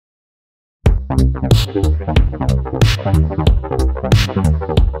Hello,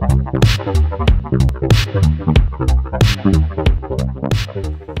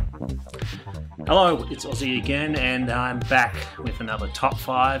 it's Ozzy again, and I'm back with another top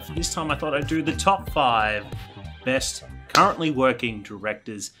 5. This time I thought I'd do the top 5 best currently working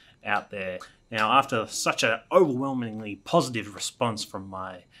directors out there. Now, after such an overwhelmingly positive response from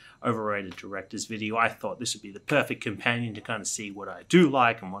my overrated directors video, I thought this would be the perfect companion to kind of see what I do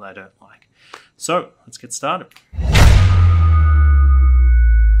like and what I don't like. So, let's get started.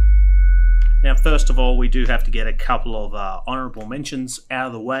 Now, first of all, we do have to get a couple of honourable mentions out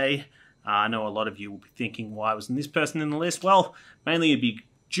of the way. I know a lot of you will be thinking, why wasn't this person in the list? Well, mainly it'd be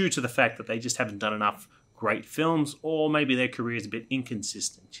due to the fact that they just haven't done enough great films, or maybe their career is a bit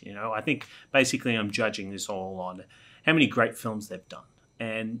inconsistent. You know, I think basically I'm judging this all on how many great films they've done,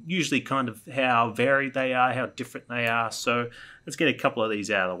 and usually kind of how varied they are, how different they are. So let's get a couple of these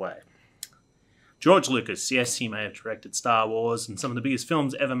out of the way. George Lucas, yes, he may have directed Star Wars and some of the biggest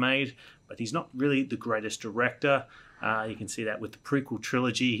films ever made, but he's not really the greatest director. You can see that with the prequel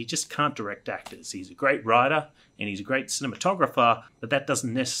trilogy. He just can't direct actors. He's a great writer and he's a great cinematographer, but that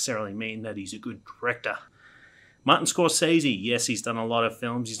doesn't necessarily mean that he's a good director. Martin Scorsese, yes, he's done a lot of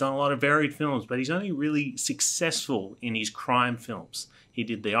films. He's done a lot of varied films, but he's only really successful in his crime films. He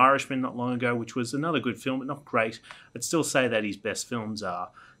did The Irishman not long ago, which was another good film, but not great. I'd still say that his best films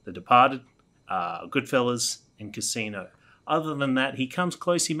are The Departed, Goodfellas, and Casino. Other than that, he comes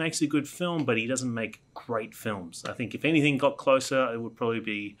close, he makes a good film, but he doesn't make great films. I think if anything got closer, it would probably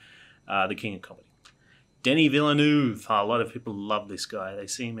be The King of Comedy. Denis Villeneuve, a lot of people love this guy. They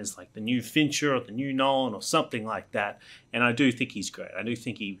see him as like the new Fincher or the new Nolan or something like that. And I do think he's great. I do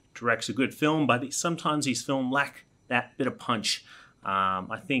think he directs a good film, but sometimes his films lack that bit of punch.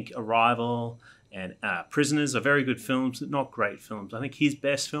 I think Arrival and Prisoners are very good films, but not great films. I think his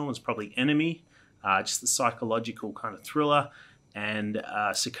best film is probably Enemy. Just the psychological kind of thriller, and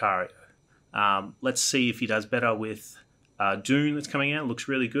Sicario. Let's see if he does better with Dune that's coming out. It looks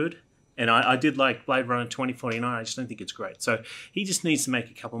really good. And I did like Blade Runner 2049. I just don't think it's great. So he just needs to make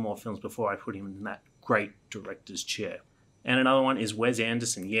a couple more films before I put him in that great director's chair. And another one is Wes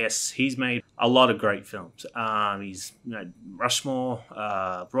Anderson. Yes, he's made a lot of great films. He's Rushmore,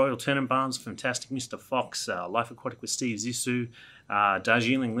 Royal Tenenbaums, Fantastic Mr. Fox, Life Aquatic with Steve Zissou,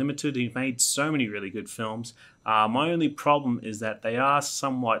 Darjeeling Limited. He made so many really good films. My only problem is that they are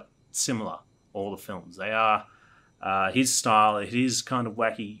somewhat similar, all the films. They are his style, it is kind of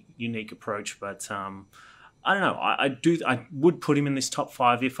wacky, unique approach, but I don't know. I would put him in this top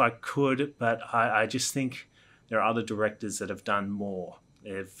 5 if I could, but I just think there are other directors that have done more.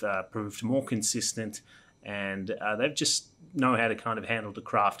 They've proved more consistent, and they've just know how to kind of handle the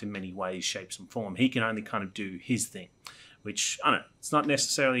craft in many ways, shapes, and form. He can only kind of do his thing, which, I don't know, it's not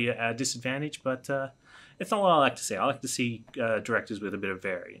necessarily a disadvantage, but it's not what I like to see. I like to see directors with a bit of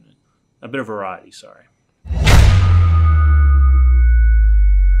variety, sorry.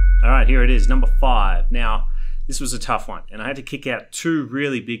 All right, here it is, number 5. Now, this was a tough one, and I had to kick out 2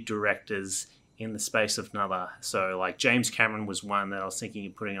 really big directors in the space of another. So like James Cameron was one that I was thinking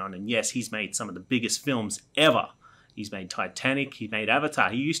of putting on, and yes, he's made some of the biggest films ever. He's made Titanic, he made Avatar.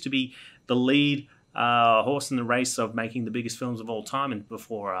 He used to be the lead horse in the race of making the biggest films of all time, and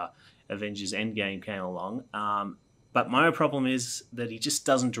before Avengers Endgame came along. But my problem is that he just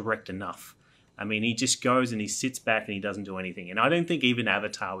doesn't direct enough. I mean, he just goes and he sits back and he doesn't do anything. And I don't think even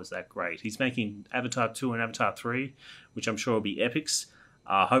Avatar was that great. He's making Avatar 2 and Avatar 3, which I'm sure will be epics.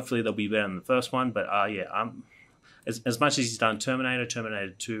 Hopefully they'll be better than the first one, but yeah, as much as he's done Terminator,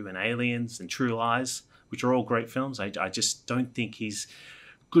 Terminator 2, and Aliens, and True Lies, which are all great films, I just don't think he's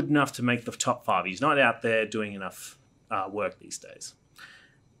good enough to make the top 5. He's not out there doing enough work these days.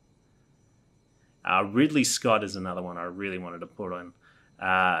 Ridley Scott is another one I really wanted to put on.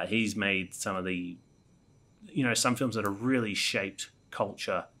 He's made some of the, some films that have really shaped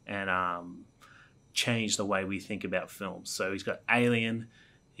culture and change the way we think about films. So he's got Alien,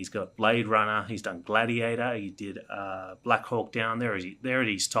 he's got Blade Runner, he's done Gladiator, he did Black Hawk Down. There are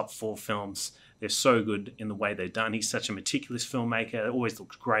his top 4 films. They're so good in the way they're done. He's such a meticulous filmmaker. It always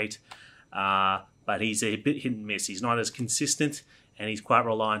looks great, but he's a bit hit and miss. He's not as consistent, and he's quite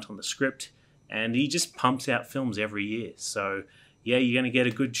reliant on the script, and he just pumps out films every year. So yeah, you're going to get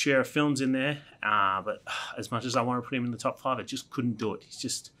a good share of films in there, but as much as I want to put him in the top 5, I just couldn't do it.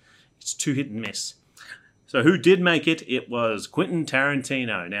 It's too hit and miss. So who did make it? It was Quentin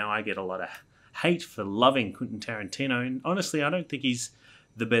Tarantino. Now, I get a lot of hate for loving Quentin Tarantino, and honestly, I don't think he's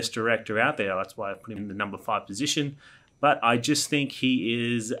the best director out there. That's why I put him in the number 5 position. But I just think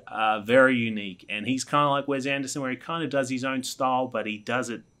he is very unique, and he's kind of like Wes Anderson, where he kind of does his own style, but he does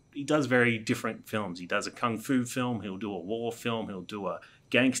it he does very different films. He does a kung fu film, he'll do a war film, he'll do a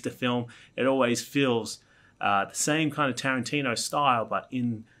gangster film. It always feels the same kind of Tarantino style, but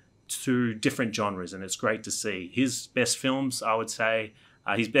into different genres, and it's great to see. His best films, I would say,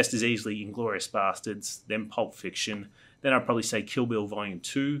 his best is easily Inglourious Bastards, then Pulp Fiction. Then I'd probably say Kill Bill Volume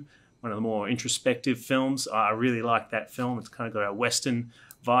 2, one of the more introspective films. I really like that film. It's kind of got a Western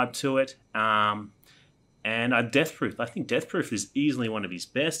vibe to it. And Death Proof. I think Death Proof is easily one of his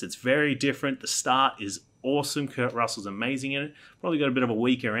best. It's very different. The start is awesome. Kurt Russell's amazing in it. Probably got a bit of a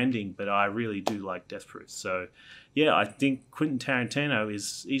weaker ending, but I really do like Death Proof. So, yeah, I think Quentin Tarantino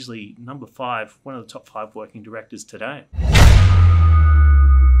is easily number 5, one of the top 5 working directors today.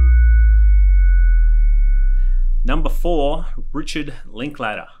 Number 4, Richard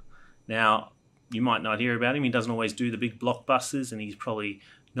Linklater. Now, you might not hear about him. He doesn't always do the big blockbusters, and he's probably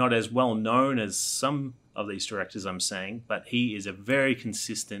not as well known as some of these directors I'm saying, but he is a very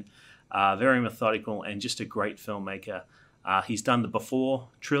consistent, very methodical, and just a great filmmaker. He's done the Before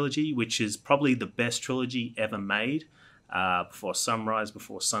trilogy, which is probably the best trilogy ever made. Before Sunrise,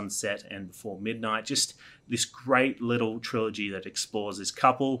 Before Sunset, and Before Midnight. Just this great little trilogy that explores this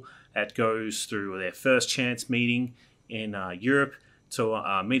couple that goes through their first chance meeting in Europe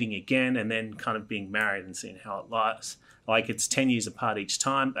to meeting again, and then kind of being married and seeing how it lies. Like, it's 10 years apart each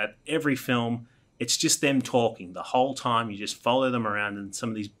time. At every film, it's just them talking the whole time. You just follow them around in some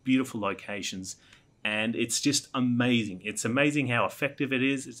of these beautiful locations, and it's just amazing. It's amazing how effective it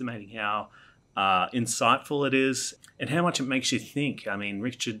is. It's amazing how insightful it is, and how much it makes you think. I mean,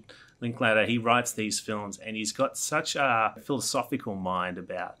 Richard Linklater, he writes these films, and he's got such a philosophical mind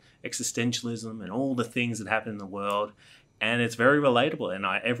about existentialism and all the things that happen in the world, and it's very relatable. And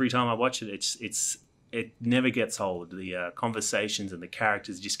every time I watch it, it never gets old. The conversations and the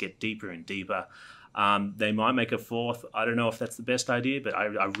characters just get deeper and deeper. They might make a 4th. I don't know if that's the best idea, but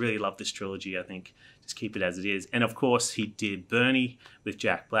I really love this trilogy. I think just keep it as it is. And of course, he did Bernie with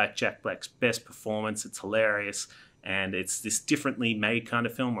Jack Black. Jack Black's best performance. It's hilarious. And it's this differently made kind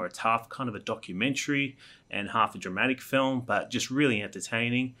of film where it's half kind of a documentary and half a dramatic film, but just really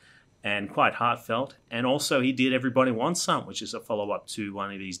entertaining and quite heartfelt. And also he did Everybody Wants Some, which is a follow-up to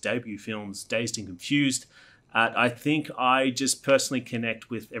one of his debut films, Dazed and Confused. I think I just personally connect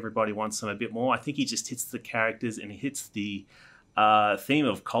with Everybody Wants Some a bit more. I think he just hits the characters and he hits the theme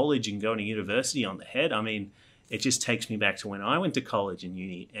of college and going to university on the head. I mean, it just takes me back to when I went to college and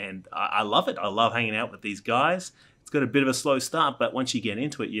uni, and I love it. I love hanging out with these guys. It's got a bit of a slow start, but once you get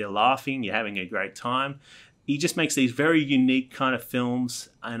into it, you're laughing, you're having a great time. He just makes these very unique kind of films,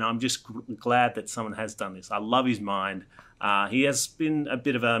 and I'm just glad that someone has done this. I love his mind. He has been a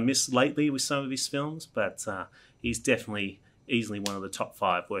bit of a miss lately with some of his films, but he's definitely easily one of the top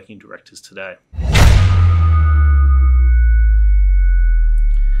 5 working directors today.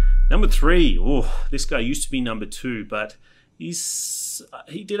 Number 3, oh, this guy used to be number 2, but he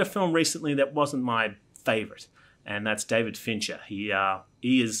did a film recently that wasn't my favorite, and that's David Fincher. He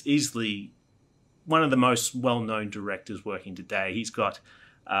is easily one of the most well-known directors working today. He's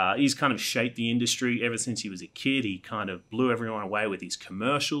kind of shaped the industry ever since he was a kid. He kind of blew everyone away with his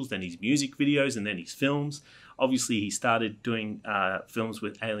commercials, then his music videos, and then his films. Obviously, he started doing films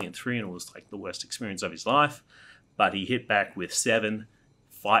with Alien 3, and it was like the worst experience of his life. But he hit back with Seven,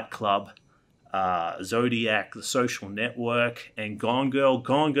 Fight Club, Zodiac, The Social Network, and Gone Girl.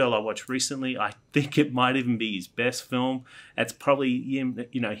 Gone Girl I watched recently. I think it might even be his best film. That's probably him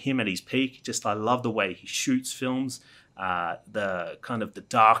at his peak. Just, I love the way he shoots films, the kind of the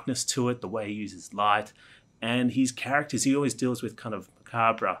darkness to it, the way he uses light, and his characters. He always deals with kind of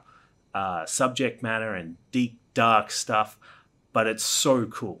macabre subject matter and deep, dark stuff. But it's so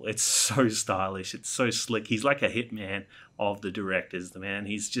cool. It's so stylish. It's so slick. He's like a hitman of the directors, the man.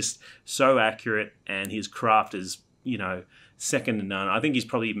 He's just so accurate, and his craft is, second to none. I think he's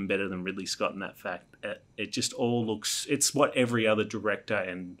probably even better than Ridley Scott in that fact. It just all looks, it's what every other director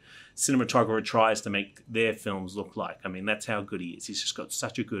and cinematographer tries to make their films look like. I mean, that's how good he is. He's just got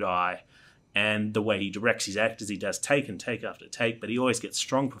such a good eye. And the way he directs his actors, he does take and take after take, but he always gets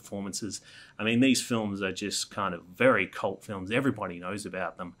strong performances. I mean, these films are just kind of very cult films. Everybody knows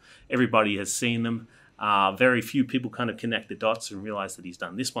about them. Everybody has seen them. Very few people kind of connect the dots and realize that he's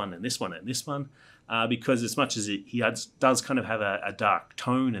done this one and this one and this one, because as much as he does kind of have a dark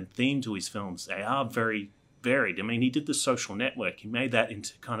tone and theme to his films, they are very varied. I mean, he did The Social Network. He made that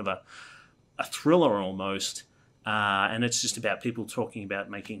into kind of a thriller almost. And it's just about people talking about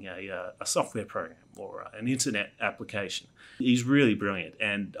making a software program or an internet application. He's really brilliant,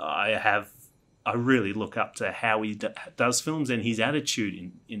 and I really look up to how he does films, and his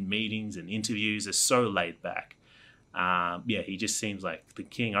attitude in meetings and interviews is so laid back. Yeah, he just seems like the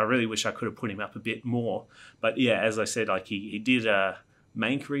king. I really wish I could have put him up a bit more. But yeah, as I said, like he did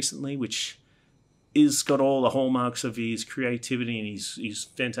Mank recently, which is got all the hallmarks of his creativity and his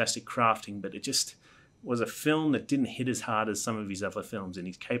fantastic crafting, but it just was a film that didn't hit as hard as some of his other films, and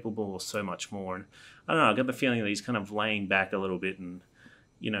he's capable of so much more. And I don't know, I got the feeling that he's kind of laying back a little bit and,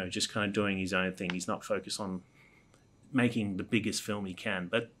 you know, just kind of doing his own thing. He's not focused on making the biggest film he can,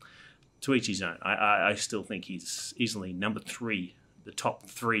 but to each his own. I still think he's easily number 3, the top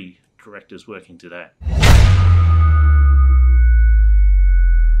 3 directors working today.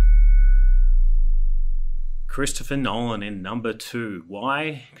 Christopher Nolan in number 2.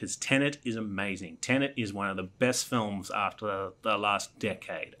 Why? Because Tenet is amazing. Tenet is one of the best films after the last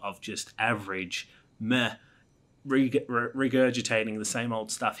decade of just average, meh, regurgitating the same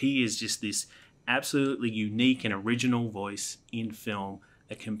old stuff. He is just this absolutely unique and original voice in film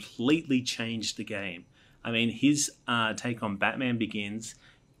that completely changed the game. I mean, his take on Batman Begins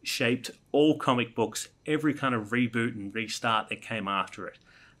shaped all comic books, every kind of reboot and restart that came after it.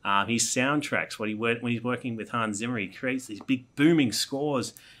 His soundtracks, when he's working with Hans Zimmer, he creates these big booming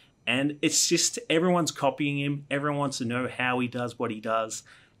scores, and it's just everyone's copying him. Everyone wants to know how he does what he does,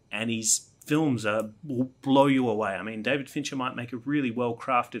 and his films will blow you away. I mean, David Fincher might make a really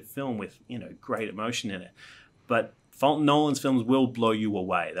well-crafted film with, you know, great emotion in it, but Nolan's films will blow you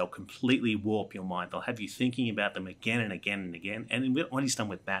away. They'll completely warp your mind. They'll have you thinking about them again and again and again. And what he's done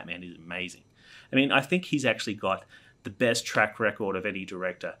with Batman is amazing. I mean, I think he's actually got the best track record of any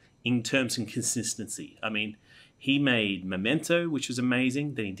director in terms of consistency. I mean, he made Memento, which was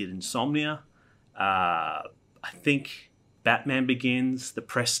amazing. Then he did Insomnia. I think Batman Begins, The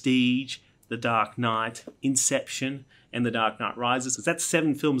Prestige, The Dark Knight, Inception, and The Dark Knight Rises. That's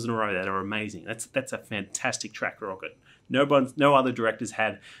 7 films in a row that are amazing. That's a fantastic track record. No other directors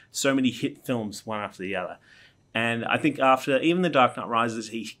had so many hit films one after the other. And I think after even The Dark Knight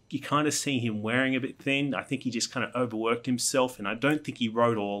Rises, you kind of see him wearing a bit thin. I think he just kind of overworked himself, and I don't think he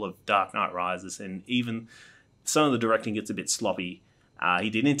wrote all of Dark Knight Rises, and even some of the directing gets a bit sloppy. He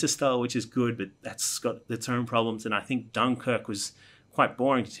did Interstellar, which is good, but that's got its own problems, and I think Dunkirk was quite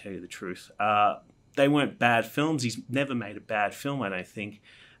boring, to tell you the truth. They weren't bad films. He's never made a bad film, I don't think.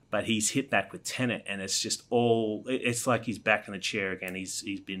 But he's hit back with Tenet, and it's just it's like he's back in the chair again. He's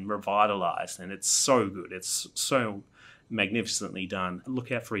been revitalized, and it's so good. It's so magnificently done.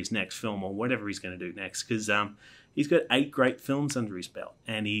 Look out for his next film or whatever he's going to do next, because he's got 8 great films under his belt,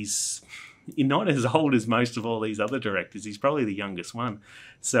 and he's not as old as most of all these other directors. He's probably the youngest one.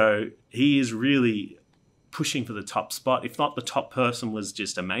 So he is really pushing for the top spot. If not the top person, was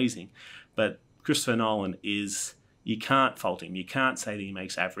just amazing. But Christopher Nolan is... You can't fault him. You can't say that he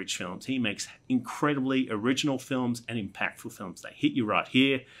makes average films. He makes incredibly original films and impactful films. They hit you right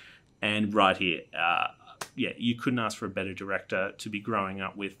here and right here. Yeah, you couldn't ask for a better director to be growing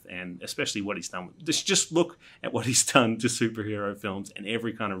up with, and especially what he's done. Just look at what he's done to superhero films and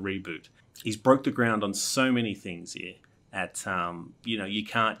every kind of reboot. He's broke the ground on so many things here. You know, you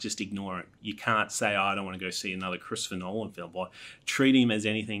can't just ignore it. You can't say, oh, I don't want to go see another Christopher Nolan film, or treat him as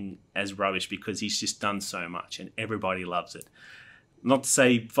anything as rubbish, because he's just done so much and everybody loves it. Not to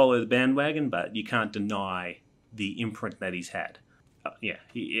say follow the bandwagon, but you can't deny the imprint that he's had. Yeah,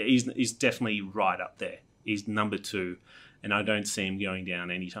 he's definitely right up there. He's number 2, and I don't see him going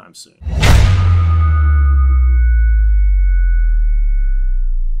down anytime soon.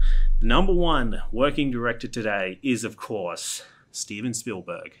 Number 1 working director today is, of course, Steven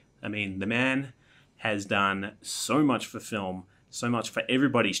Spielberg. I mean, the man has done so much for film, so much for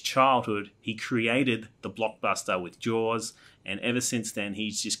everybody's childhood. He created the blockbuster with Jaws, and ever since then,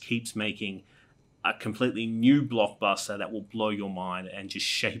 he just keeps making a completely new blockbuster that will blow your mind and just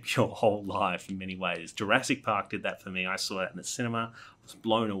shape your whole life in many ways. Jurassic Park did that for me. I saw that in the cinema. I was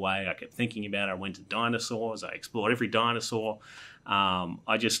blown away. I kept thinking about it. I went to dinosaurs. I explored every dinosaur.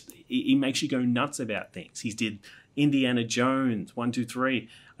 He makes you go nuts about things. He did Indiana Jones, 1, 2, 3.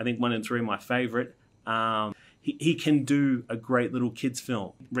 I think 1 and 3 are my favorite. He can do a great little kids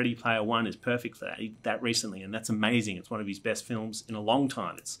film. Ready Player One is perfect for that. He did that recently, and that's amazing. It's one of his best films in a long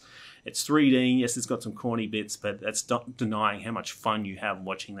time. It's 3D. Yes, it's got some corny bits, but that's not denying how much fun you have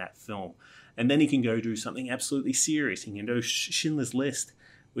watching that film. And then he can go do something absolutely serious. He can do Schindler's List,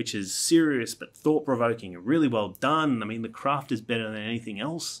 which is serious but thought-provoking and really well done. I mean, the craft is better than anything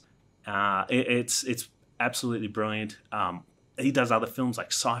else. It's absolutely brilliant. He does other films like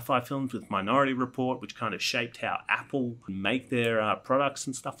sci-fi films with Minority Report, which kind of shaped how Apple make their products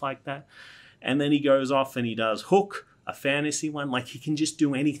and stuff like that. And then he goes off and he does Hook, a fantasy one. Like, he can just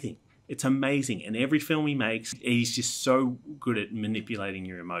do anything. It's amazing. And every film he makes, he's just so good at manipulating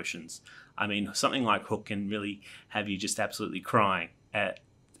your emotions. I mean, something like Hook can really have you just absolutely crying.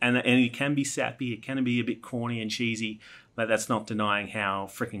 And it can be sappy, it can be a bit corny and cheesy, but that's not denying how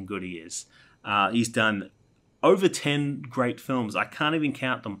freaking good he is. He's done over 10 great films. I can't even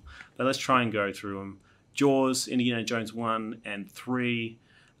count them, but let's try and go through them. Jaws, Indiana Jones 1 and 3,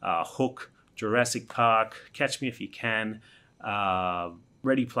 Hook, Jurassic Park, Catch Me If You Can,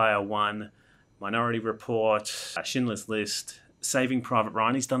 Ready Player One, Minority Report, Schindler's List, Saving Private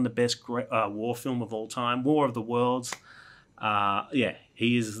Ryan. He's done the best war film of all time, War of the Worlds. Yeah,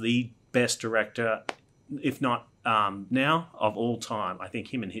 he is the best director, if not now, of all time. I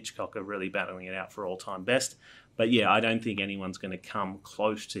think him and Hitchcock are really battling it out for all-time best. But yeah, I don't think anyone's going to come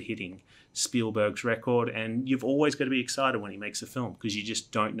close to hitting Spielberg's record. And you've always got to be excited when he makes a film because you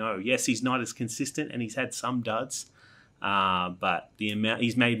just don't know. Yes, he's not as consistent and he's had some duds, but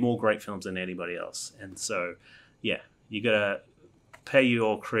he's made more great films than anybody else. And so, yeah, you got to pay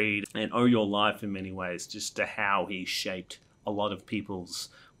your creed and owe your life in many ways just to how he shaped a lot of people's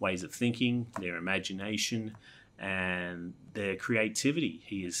ways of thinking, their imagination, and their creativity.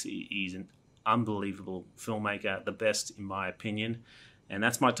 He's an unbelievable filmmaker, the best in my opinion, and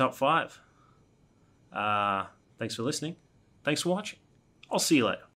that's my top 5. Thanks for listening. Thanks for watching. I'll see you later.